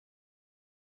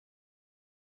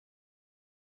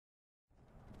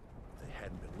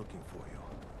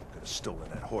have stolen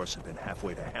that horse and been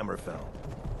halfway to Hammerfell.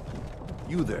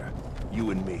 You there, you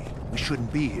and me, we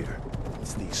shouldn't be here.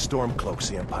 It's these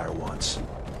Stormcloaks the Empire wants.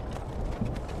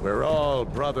 We're all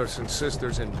brothers and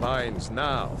sisters in binds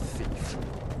now, thief.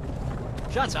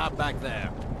 Shut up back there.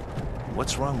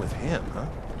 What's wrong with him, huh?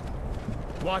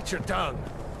 Watch your tongue.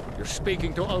 You're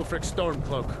speaking to Ulfric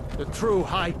Stormcloak, the true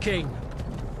High King.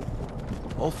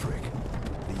 Ulfric?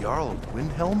 The Jarl of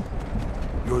Windhelm?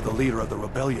 You're the leader of the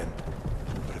rebellion.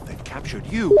 But if they've captured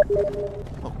you...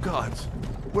 Oh gods,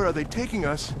 where are they taking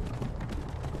us?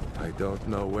 I don't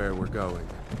know where we're going,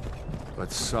 but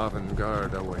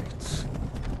Sovngarde awaits.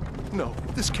 No,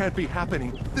 this can't be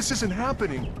happening. This isn't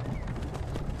happening.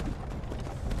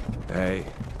 Hey,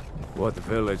 what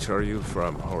village are you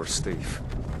from, horse thief?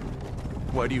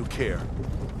 Why do you care?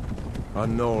 A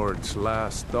Nord's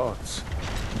last thoughts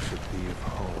should be of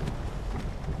home.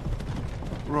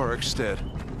 Rorikstead.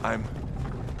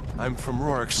 I'm from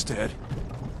Rorikstead.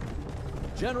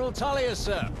 General Tullius,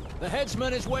 sir. The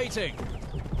headsman is waiting.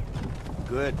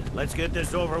 Good. Let's get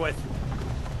this over with.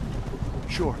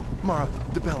 Sure. Mara,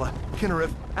 Dibella,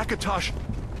 Kinnereth, Akatosh,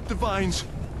 Divines,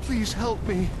 please help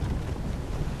me.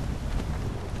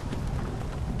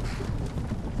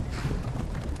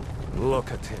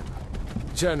 Look at him.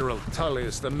 General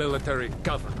Tullius, the military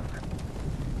governor.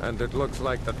 And it looks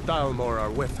like the Thalmor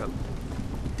are with him.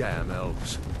 Damn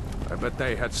elves. I bet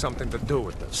they had something to do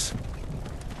with this.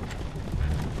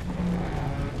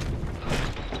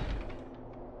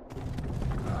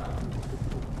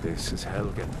 This is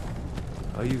Helgen.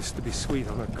 I used to be sweet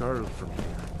on a girl from here.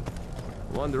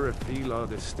 Wonder if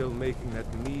Elod is still making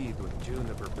that mead with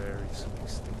juniper berries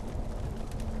mixed in.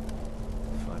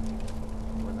 Funny,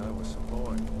 when I was a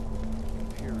boy,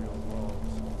 imperial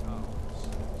walls and towers.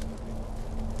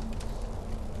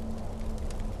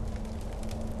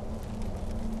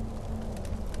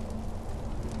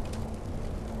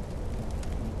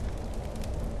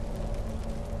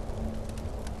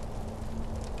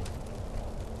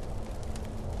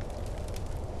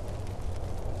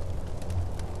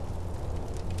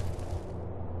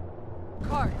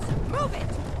 Carts, move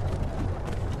it!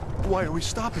 Why are we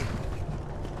stopping?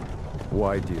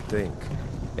 Why do you think?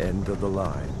 End of the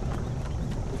line.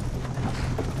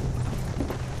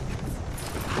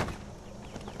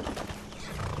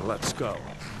 Let's go.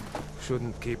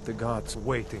 Shouldn't keep the gods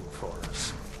waiting for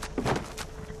us.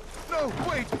 No,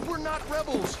 wait! We're not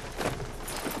rebels!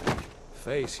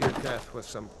 Face your death with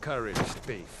some courage,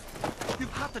 thief.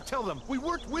 You've got to tell them! We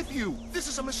worked with you! This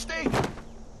is a mistake!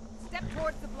 Step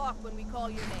towards the block when we call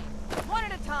your name. One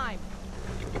at a time.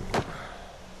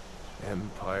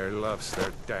 Empire loves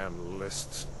their damn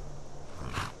lists.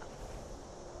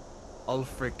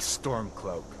 Ulfric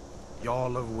Stormcloak,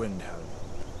 Jarl of Windhelm.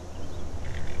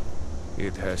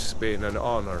 It has been an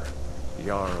honor,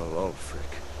 Jarl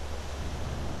Ulfric.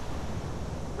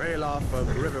 Ralof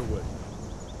of Riverwood.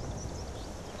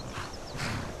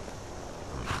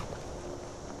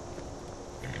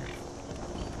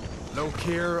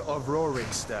 Lokir of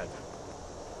Rorikstead.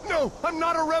 No! I'm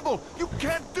not a rebel! You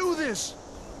can't do this!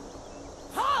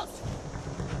 Halt!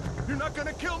 You're not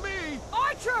gonna kill me!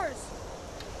 Archers!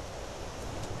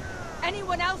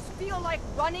 Anyone else feel like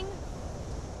running?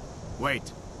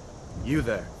 Wait. You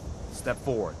there. Step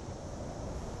forward.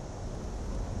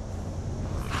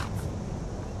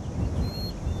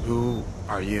 Who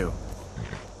are you?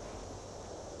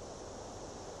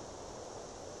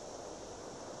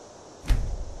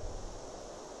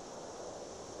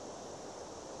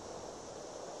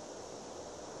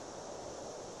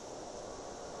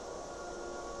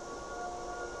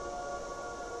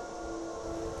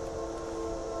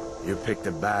 You picked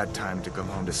a bad time to come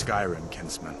home to Skyrim,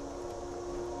 kinsman.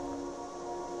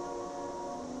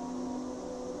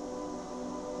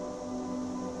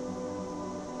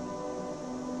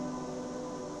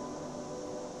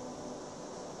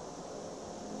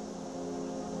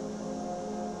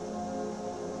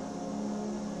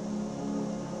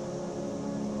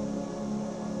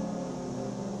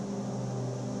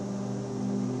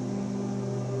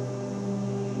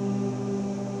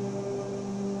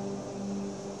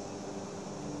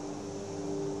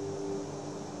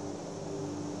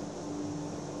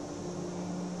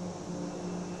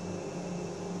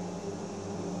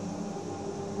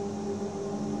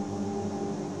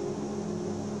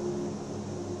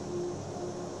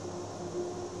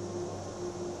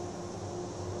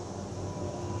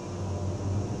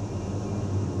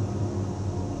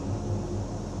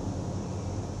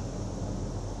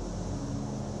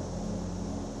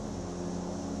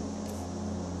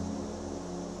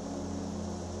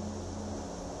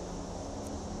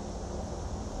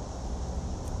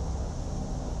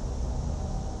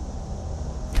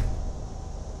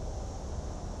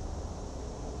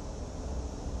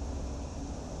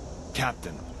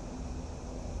 Captain.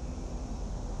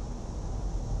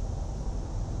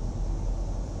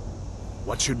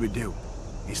 What should we do?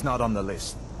 He's not on the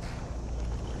list.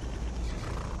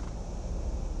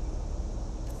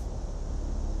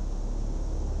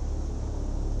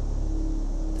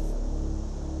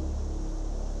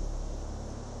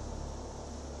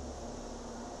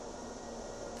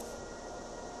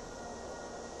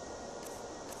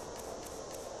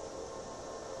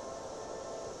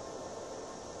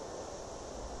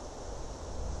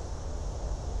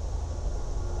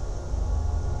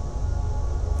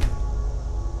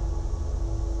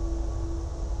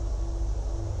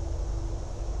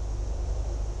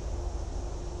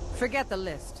 Forget the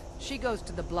list. She goes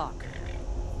to the block.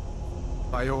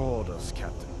 By your orders,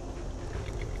 Captain.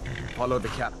 Follow the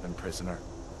captain, prisoner.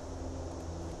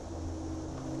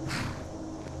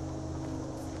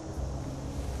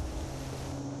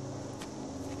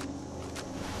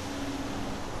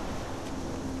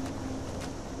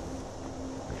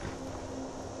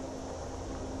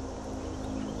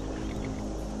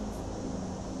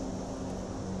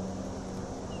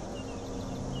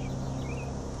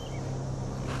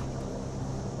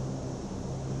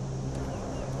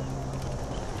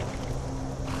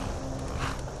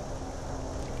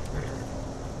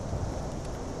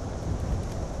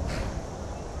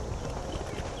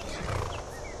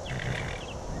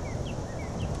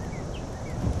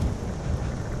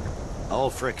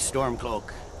 Ulfric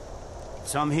Stormcloak.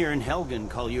 Some here in Helgen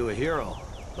call you a hero,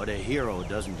 but a hero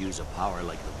doesn't use a power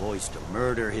like the voice to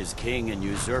murder his king and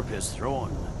usurp his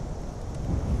throne.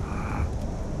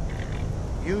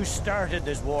 You started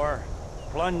this war,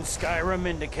 plunged Skyrim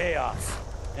into chaos,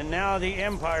 and now the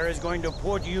Empire is going to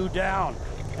put you down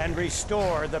and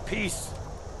restore the peace.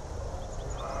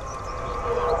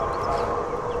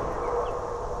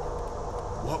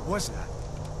 What was that?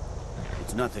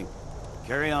 It's nothing.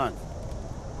 Carry on.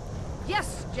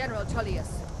 Yes, General Tullius.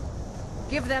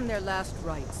 Give them their last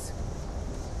rites.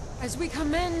 As we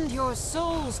commend your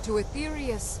souls to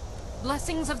Aetherius,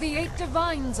 blessings of the 8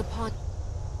 divines upon...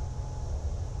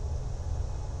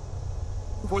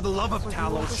 For the love of For the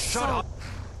Talos, love of shut soul. up!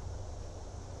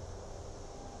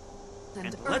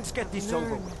 And let's earth get this learn.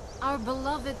 over with. Our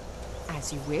beloved...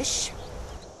 As you wish.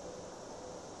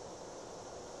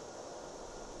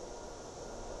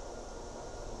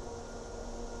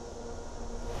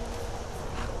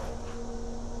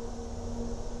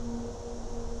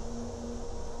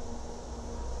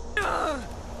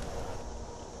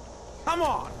 Come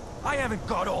on! I haven't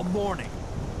got all morning.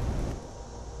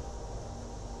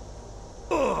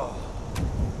 Ugh.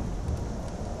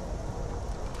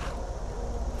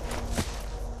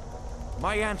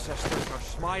 My ancestors are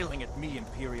smiling at me,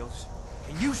 Imperials.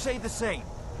 Can you say the same?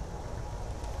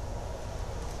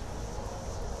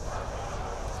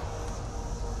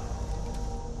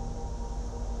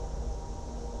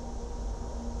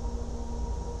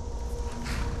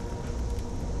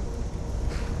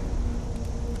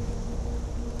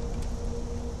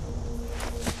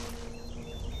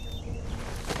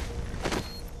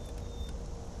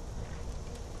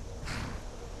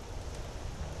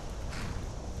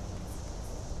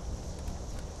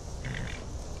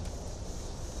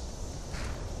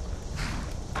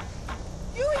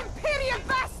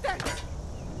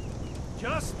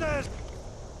 Justice!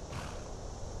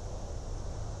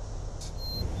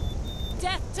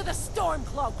 Death to the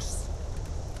Stormcloaks!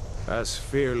 As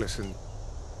fearless and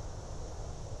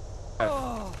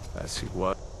as he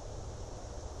was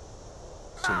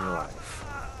in life.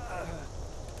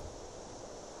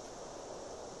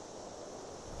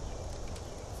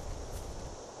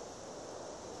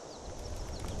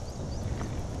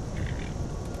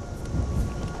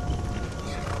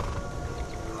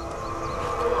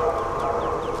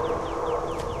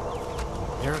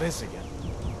 There it is again.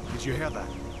 Did you hear that?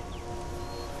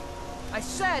 I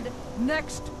said,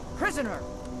 next prisoner.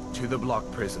 To the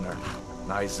block, prisoner.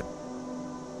 Nice.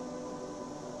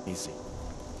 Easy.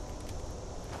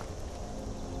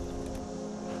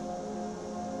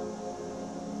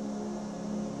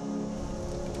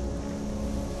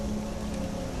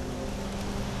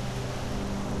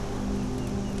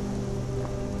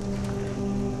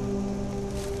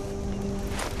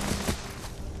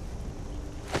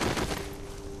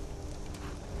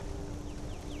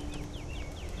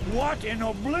 What in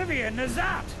oblivion is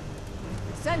that?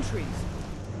 Sentries.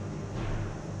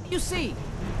 You see.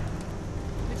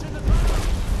 It's in the tunnel!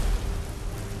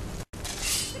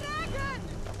 Dragon!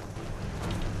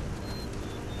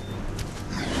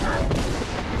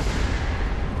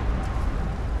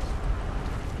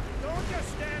 Don't just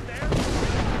stand there!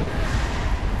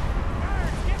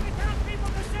 Guards, get the townspeople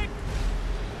to sink!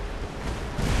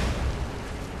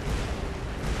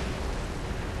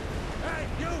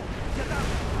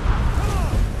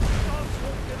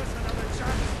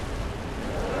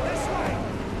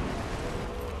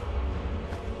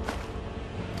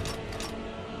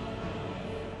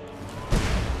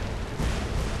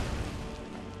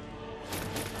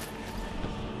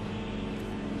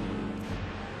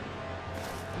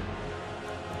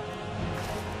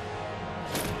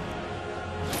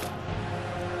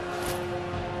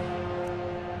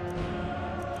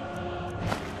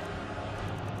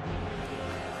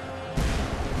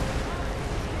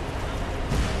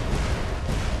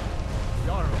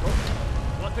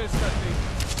 fist at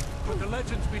these. Could the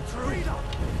legends be true? Freedom!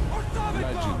 Or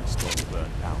Legends don't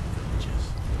burn down villages.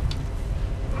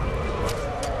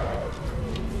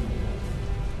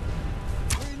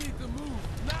 We need to move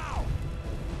now!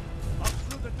 Up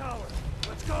through the tower.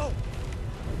 Let's go!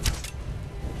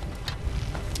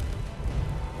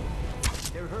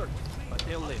 They're hurt, but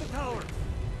they'll live. The tower!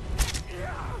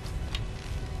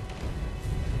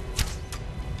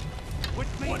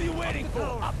 With me! What are you waiting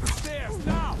for? Up the stairs,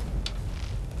 now!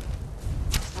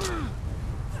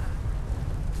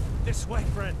 This way,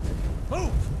 friend.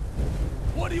 Move!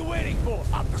 What are you waiting for?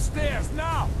 Up the stairs,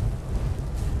 now!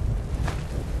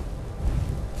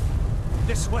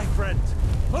 This way, friend.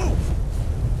 Move!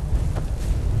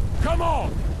 Come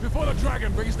on! Before the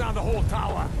dragon brings down the whole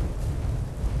tower!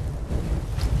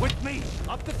 With me!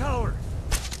 Up the tower!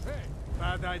 Hey,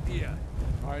 bad idea.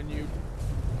 I knew.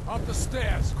 Up the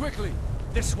stairs, quickly!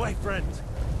 This way, friend!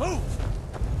 Move!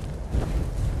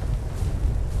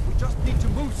 We just need to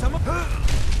move some of...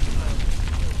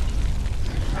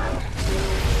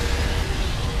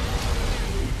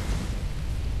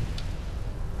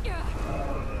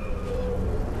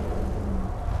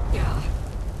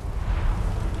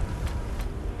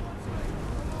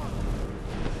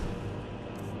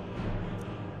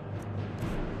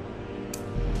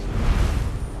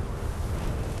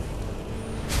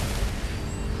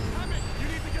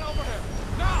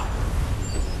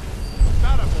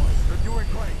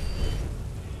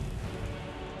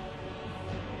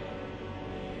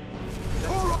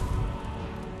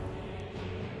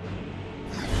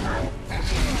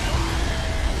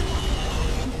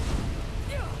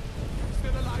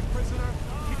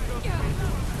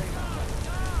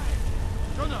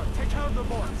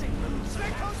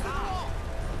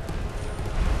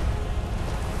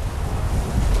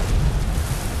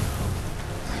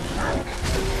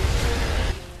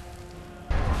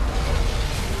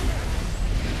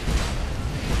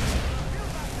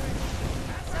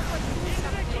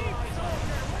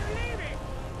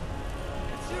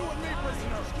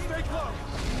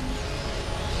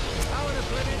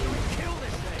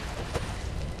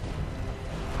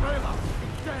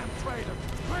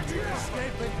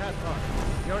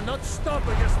 You're not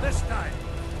stopping us this time!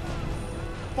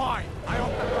 Fine! I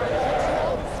hope the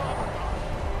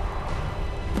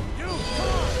You! Come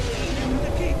on! Into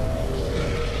the keep!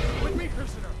 With me,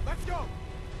 prisoner! Let's go!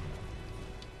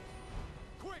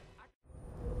 Quick!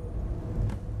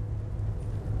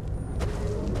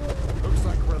 Looks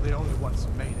like we're the only ones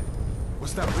who made it.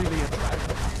 Was that really a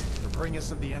dragon? To bring us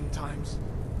to the end times?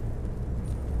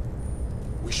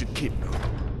 We should keep moving.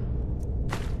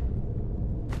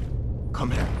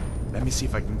 Come here. Let me see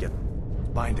if I can get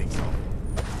bindings off.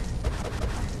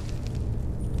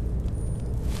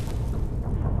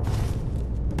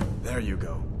 There you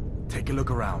go. Take a look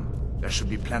around. There should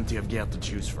be plenty of gear to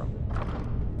choose from.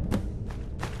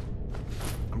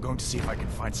 I'm going to see if I can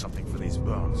find something for these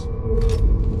bones.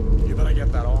 You better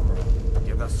get that armor on.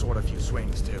 Give that sword a few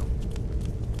swings, too.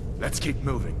 Let's keep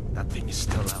moving. That thing is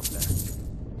still out there.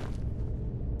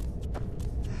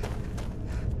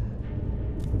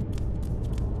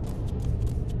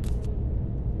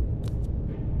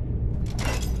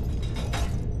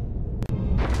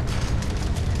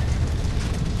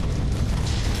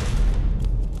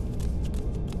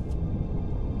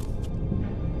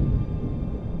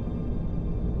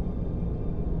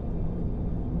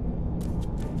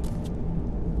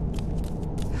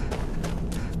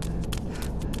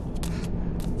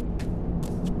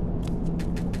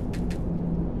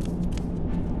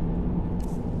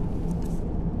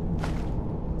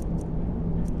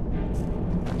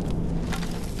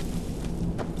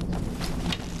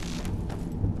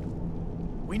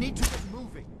 We need to get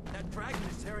moving. That dragon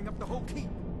is tearing up the whole keep.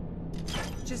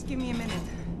 Just give me a minute.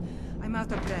 I'm out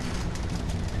of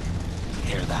breath.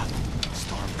 Hear that?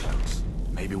 Storm clouds.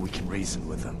 Maybe we can reason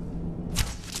with them.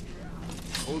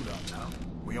 Hold on now.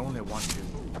 We only want to...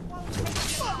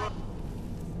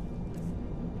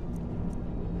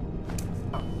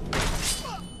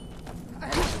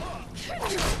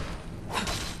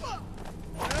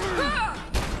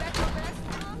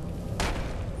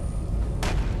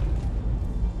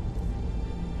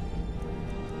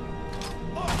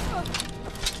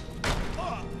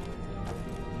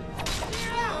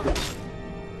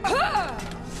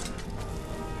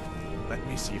 Let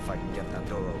me see if I can get that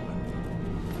door open.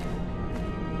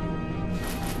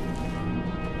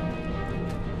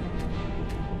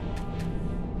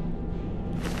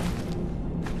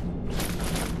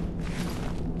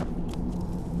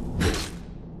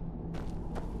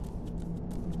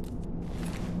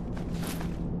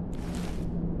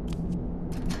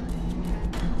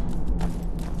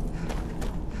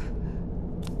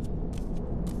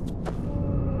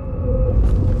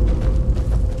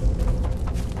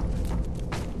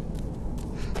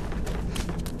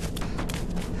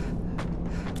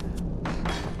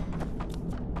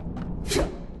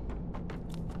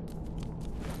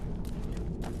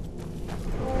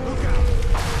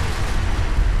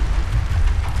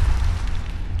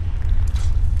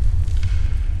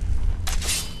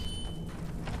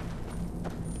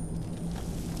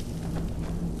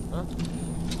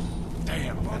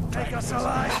 He's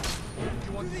alive!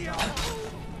 You want the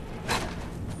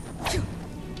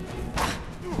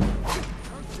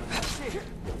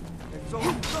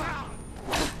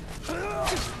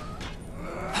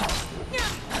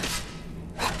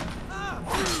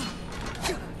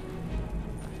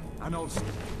an old stick.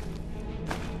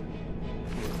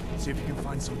 See if you can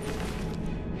find some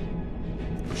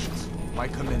bushes.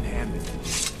 Might come in handy.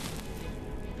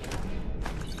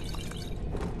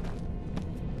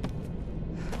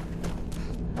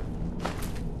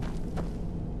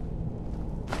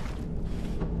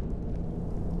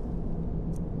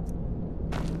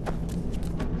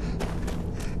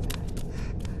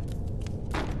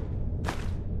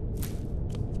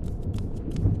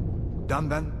 Done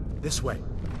then? This way.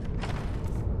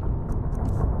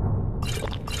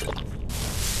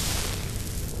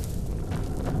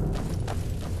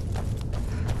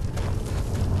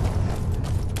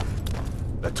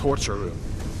 The torture room.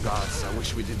 Gods, I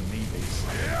wish we didn't need these.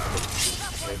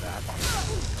 Say that.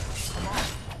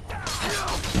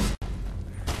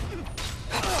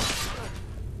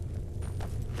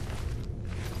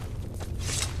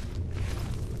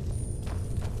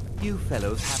 You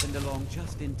fellows happened along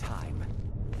just in time.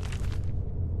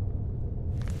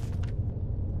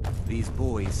 These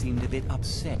boys seemed a bit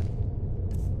upset.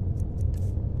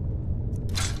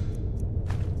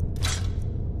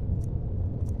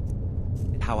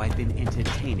 How I've been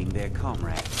entertaining their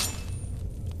comrades.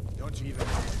 Don't you even...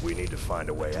 We need to find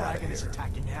a way out of Dragon is here.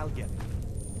 attacking Helgen.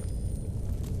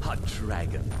 A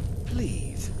dragon.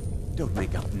 Please, don't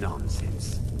make up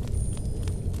nonsense.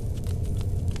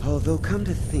 Although, come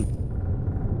to think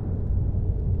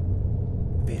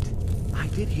of it, I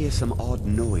did hear some odd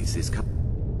noises come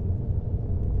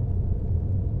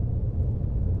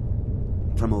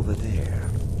from over there.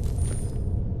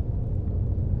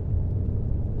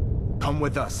 Come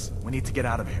with us. We need to get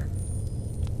out of here.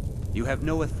 You have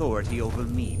no authority over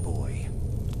me, boy.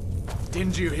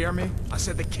 Didn't you hear me? I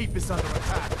said the keep is under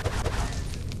attack.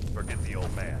 Forget the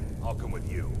old man. I'll come with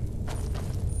you.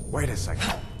 Wait a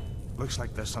second. Looks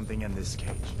like there's something in this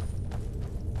cage.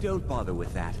 Don't bother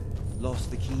with that. Lost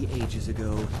the key ages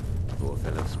ago. Poor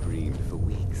fellow screamed for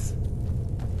weeks.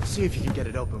 See if you can get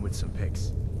it open with some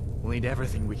picks. We'll need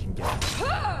everything we can get.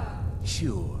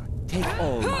 Sure. Take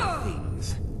all my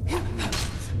things.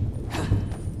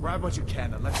 Grab what you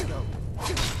can and let's go.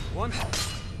 One.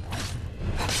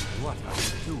 What are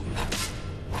you doing?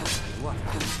 What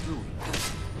are you doing?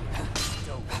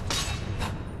 Don't.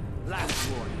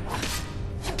 Last warning.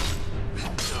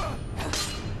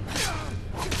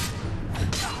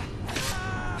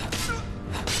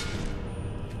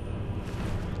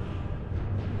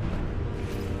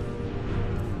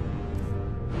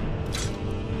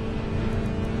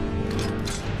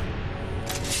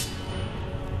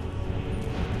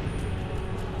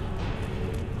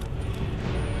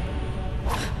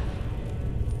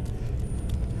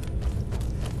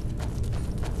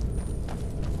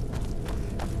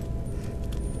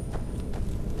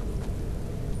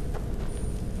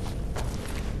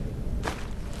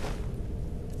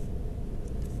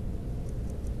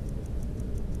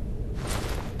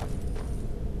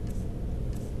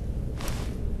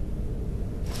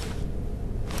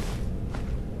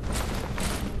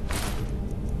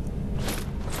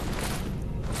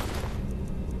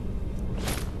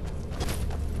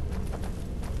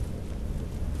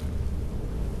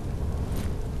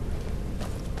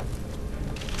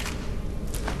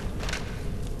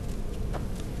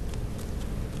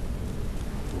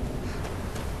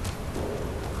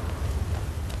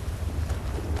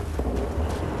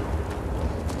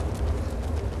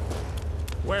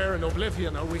 Where in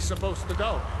Oblivion are we supposed to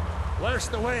go? Where's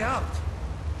the way out?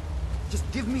 Just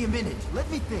give me a minute. Let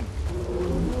me think.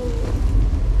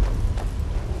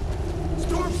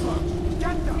 Stormfront!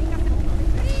 Get them!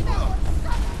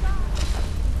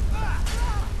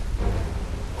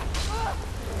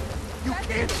 You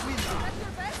can't win that.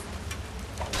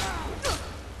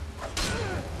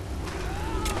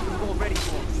 You've already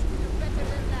lost.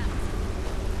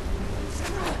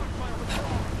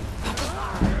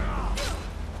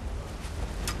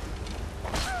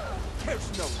 There's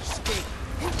no escape.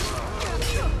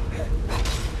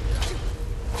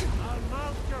 I'll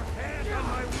mount your head on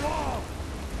my wall!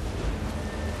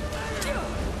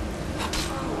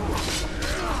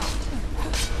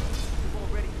 You've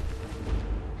already...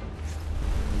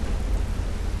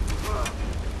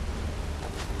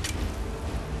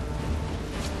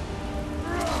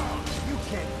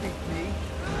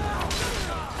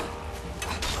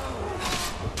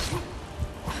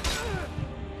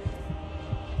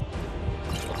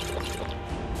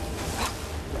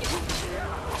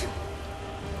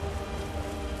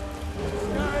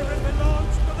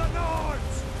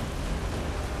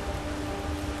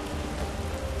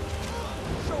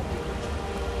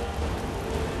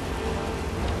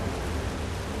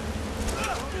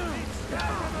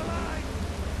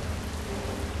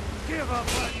 up,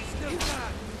 bud. You still got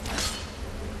it.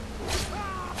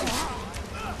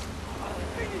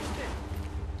 Finished it.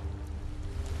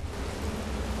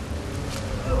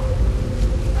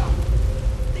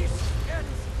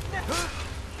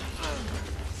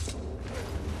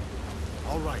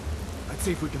 All right, let's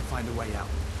see if we can find a way out.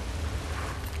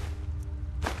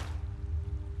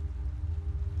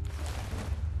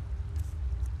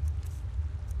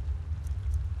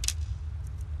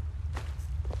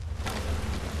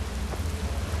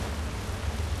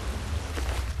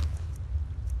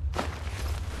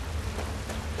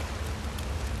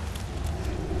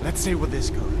 Let's see where this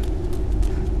goes.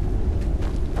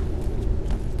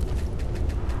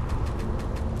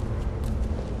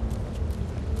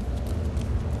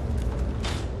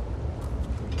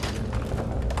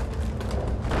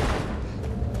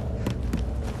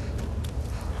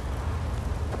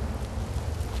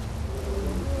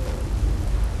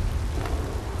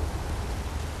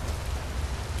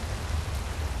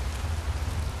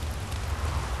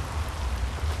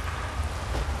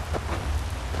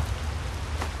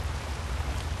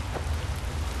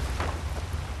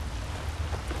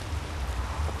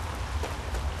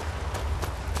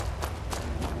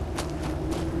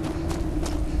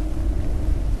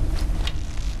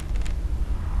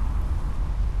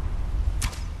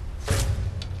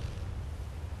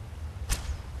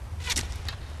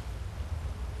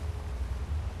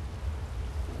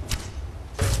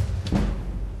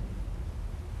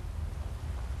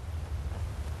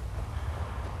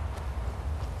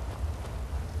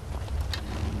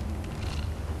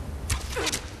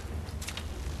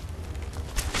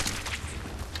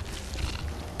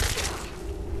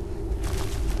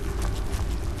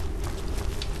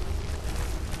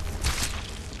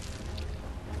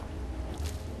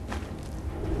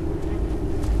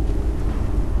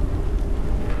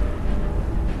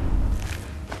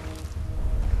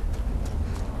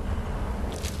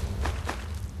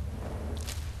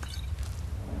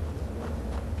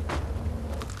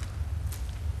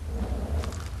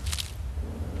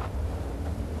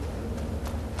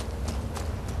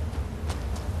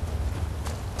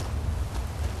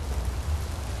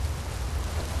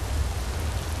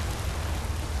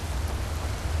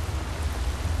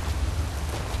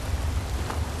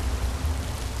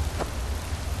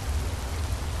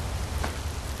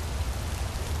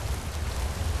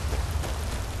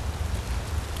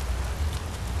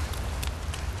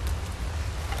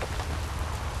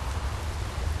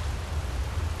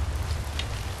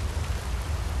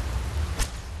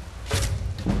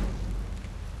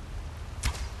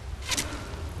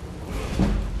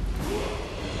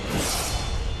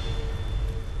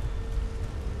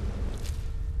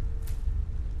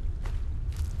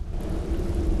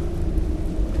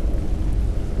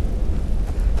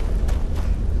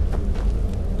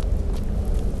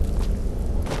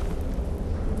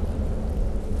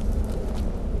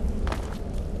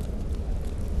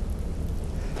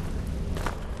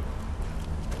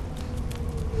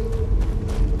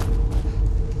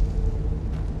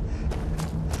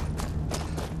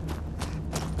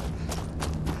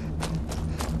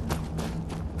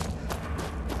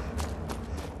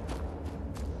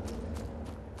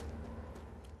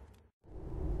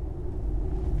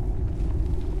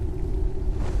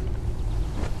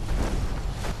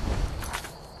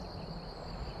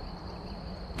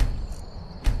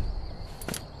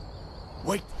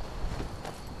 Wait!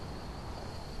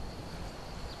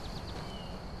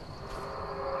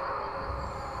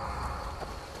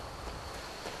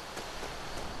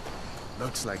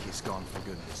 Looks like he's gone for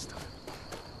good this time.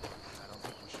 I don't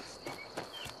think we should stop.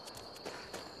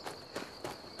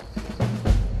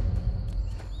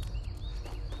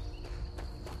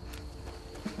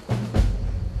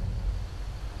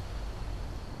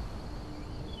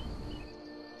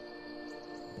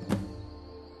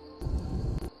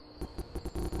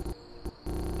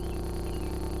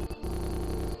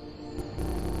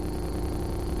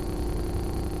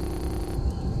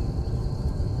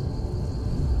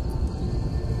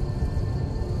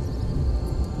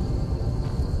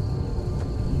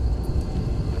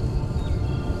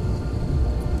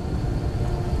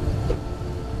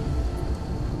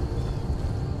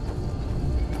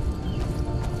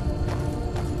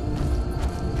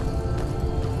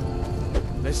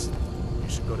 Listen, you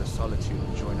should go to Solitude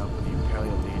and join up with the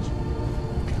Imperial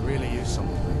Legion. We could really use some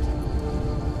movement.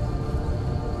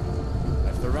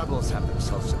 If the rebels have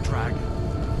themselves a dragon,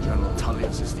 General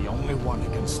Tullius is the only one who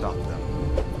can stop them.